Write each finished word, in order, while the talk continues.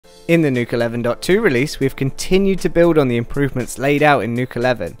In the Nuke 11.2 release, we have continued to build on the improvements laid out in Nuke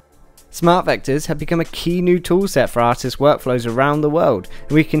 11. Smart vectors have become a key new toolset for artist workflows around the world,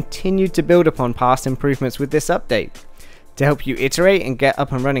 and we continued to build upon past improvements with this update. To help you iterate and get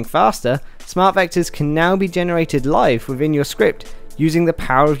up and running faster, smart vectors can now be generated live within your script using the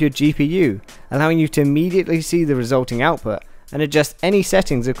power of your GPU, allowing you to immediately see the resulting output and adjust any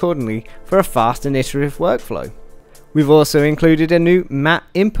settings accordingly for a fast and iterative workflow. We've also included a new matte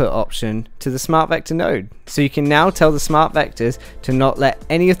input option to the smart vector node, so you can now tell the smart vectors to not let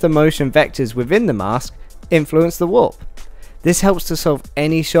any of the motion vectors within the mask influence the warp. This helps to solve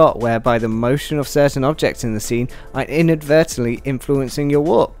any shot whereby the motion of certain objects in the scene are inadvertently influencing your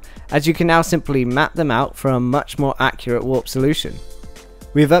warp, as you can now simply map them out for a much more accurate warp solution.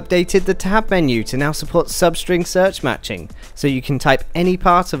 We've updated the tab menu to now support substring search matching, so you can type any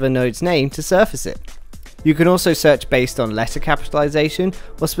part of a node's name to surface it. You can also search based on letter capitalization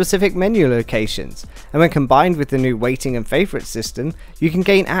or specific menu locations, and when combined with the new weighting and favorites system, you can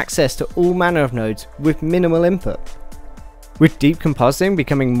gain access to all manner of nodes with minimal input. With deep compositing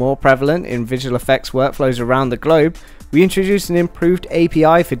becoming more prevalent in visual effects workflows around the globe, we introduced an improved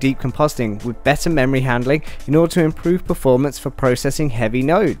API for deep compositing with better memory handling in order to improve performance for processing heavy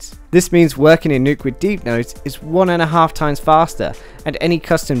nodes. This means working in Nuke with deep nodes is 1.5 times faster, and any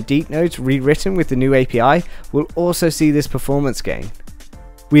custom deep nodes rewritten with the new API will also see this performance gain.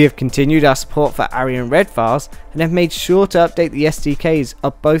 We have continued our support for ARIA and RED files and have made sure to update the SDKs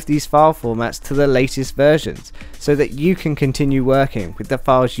of both these file formats to the latest versions so that you can continue working with the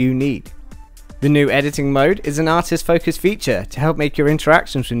files you need. The new editing mode is an artist-focused feature to help make your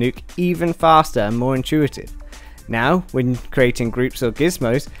interactions with Nuke even faster and more intuitive. Now, when creating groups or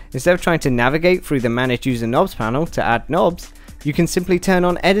gizmos, instead of trying to navigate through the Manage User Knobs panel to add knobs, you can simply turn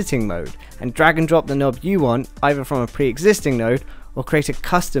on editing mode and drag and drop the knob you want either from a pre-existing node or create a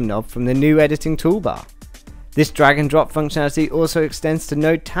custom knob from the new editing toolbar. This drag and drop functionality also extends to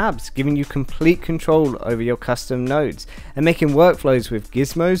node tabs, giving you complete control over your custom nodes and making workflows with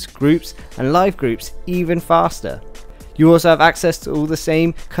gizmos, groups and live groups even faster. You also have access to all the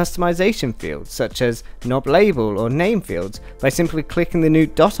same customization fields such as knob label or name fields by simply clicking the new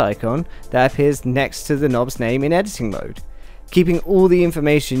dot icon that appears next to the knob's name in editing mode, keeping all the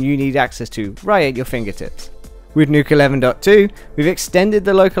information you need access to right at your fingertips. With Nuke 11.2, we've extended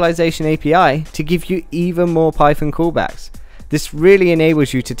the localization API to give you even more Python callbacks. This really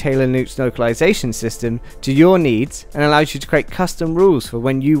enables you to tailor Nuke's localization system to your needs and allows you to create custom rules for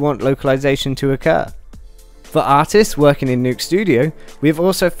when you want localization to occur. For artists working in Nuke Studio, we have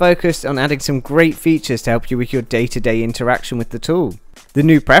also focused on adding some great features to help you with your day-to-day interaction with the tool. The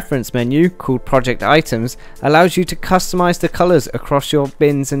new preference menu, called Project Items, allows you to customize the colors across your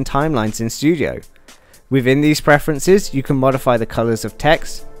bins and timelines in Studio. Within these preferences, you can modify the colors of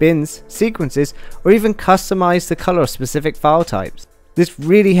text, bins, sequences, or even customize the color of specific file types. This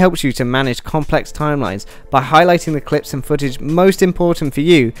really helps you to manage complex timelines by highlighting the clips and footage most important for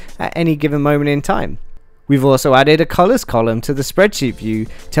you at any given moment in time. We've also added a colors column to the spreadsheet view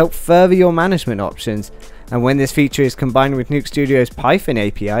to help further your management options, and when this feature is combined with Nuke Studio's Python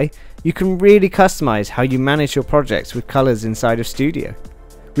API, you can really customize how you manage your projects with colors inside of Studio.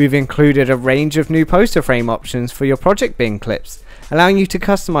 We've included a range of new poster frame options for your project bin clips, allowing you to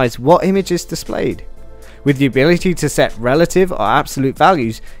customize what image is displayed. With the ability to set relative or absolute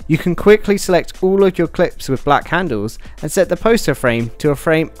values, you can quickly select all of your clips with black handles and set the poster frame to a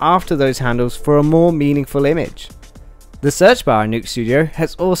frame after those handles for a more meaningful image. The search bar in Nuke Studio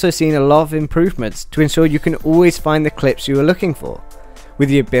has also seen a lot of improvements to ensure you can always find the clips you are looking for. With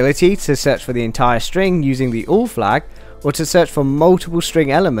the ability to search for the entire string using the all flag, or to search for multiple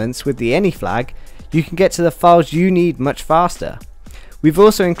string elements with the any flag, you can get to the files you need much faster. We've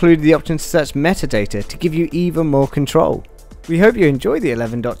also included the option to search metadata to give you even more control. We hope you enjoy the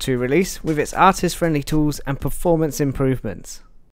 11.2 release with its artist-friendly tools and performance improvements.